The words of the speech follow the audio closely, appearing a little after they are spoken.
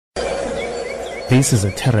This is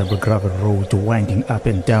a terrible gravel road winding up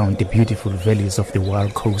and down the beautiful valleys of the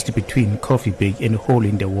Wild Coast between Coffee Bay and Hole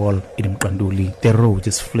in the Wall in Mqanduli. The road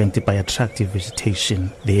is flanked by attractive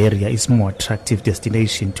vegetation. The area is a more attractive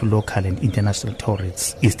destination to local and international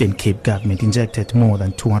tourists. Eastern Cape government injected more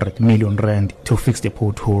than 200 million rand to fix the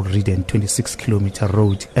pothole-ridden 26-kilometre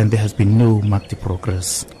road, and there has been no marked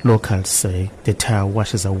progress. Locals say the tire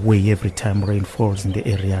washes away every time rain falls in the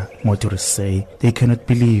area. Motorists say they cannot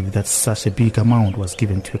believe that such a big amount was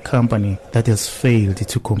given to a company that has failed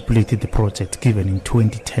to complete the project given in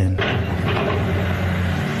 2010.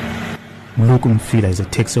 Mqanduli is a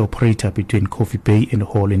taxi operator between Coffee Bay and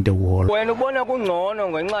Hole in the Wall.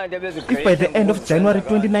 If by the end of January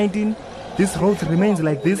 2019 this road remains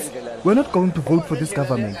like this, we're not going to vote for this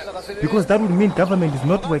government, because that would mean government is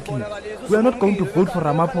not working. We are not going to vote for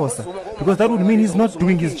Ramaphosa, because that would mean he's not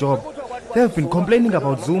doing his job. They have been complaining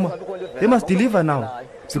about Zuma. They must deliver now,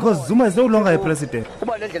 because Zuma is no longer a president.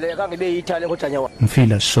 Mqanduli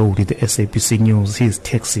showed the SABC News his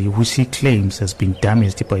taxi, which he claims has been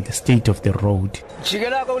damaged by the state of the road.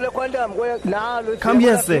 Come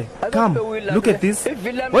here, sir. Come. Look at this.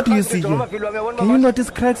 What do you see here? Can you notice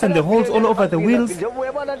cracks and the holes all over the wheels?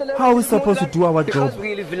 How are we supposed to do our job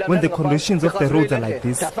when the conditions of the roads are like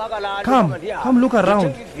this? Come look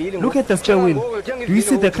around. Look at the spare wheel. Do you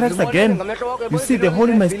see the cracks again? You see the hole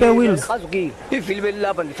in my spare wheels?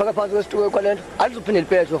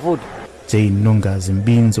 Jane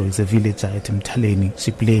Mbinzo is a villager at Mtaleni.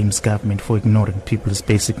 She blames government for ignoring people's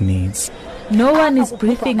basic needs. No one is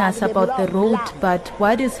briefing us about the road, but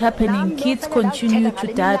what is happening? Kids continue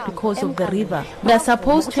to die because of the river. They're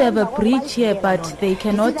supposed to have a bridge here, but they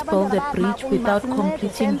cannot build a bridge without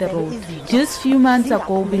completing the road. Just a few months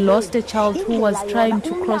ago, we lost a child who was trying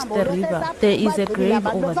to cross the river. There is a grave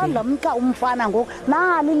over there.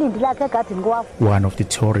 One of the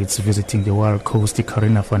tourists visiting the Wild Coast,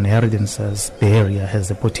 Karina van Herden, says the area has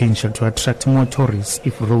the potential to attract more tourists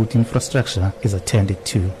if road infrastructure is attended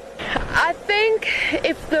to. I think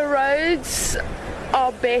if the roads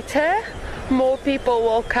are better, more people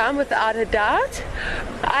will come without a doubt.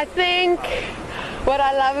 I think what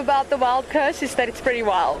I love about the Wild Coast is that it's pretty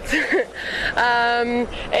wild.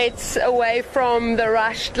 It's away from the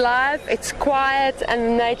rushed life, it's quiet,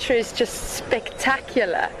 and nature is just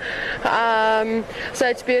spectacular. So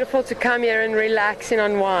it's beautiful to come here and relax and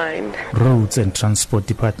unwind. Roads and Transport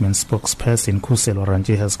Department spokesperson Kuselo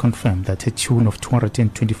Ranje has confirmed that a tune of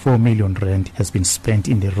 224 million rand has been spent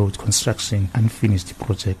in the road construction unfinished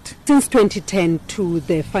project. Since 2010 to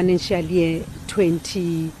the financial year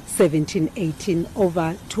 2017-18,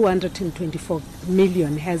 over 224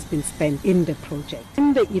 million has been spent in the project.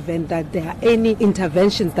 In the event that there are any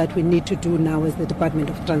interventions that we need to do now as the Department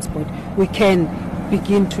of Transport, we can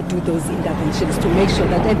begin to do those interventions to make sure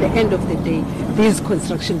that at the end of the day, these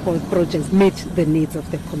construction projects meet the needs of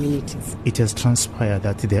the communities. It has transpired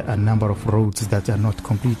that there are a number of roads that are not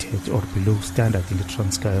completed or below standard in the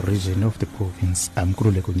Transkei region of the province. I'm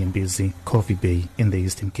Nkululeko Nyembezi, Coffee Bay in the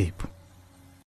Eastern Cape.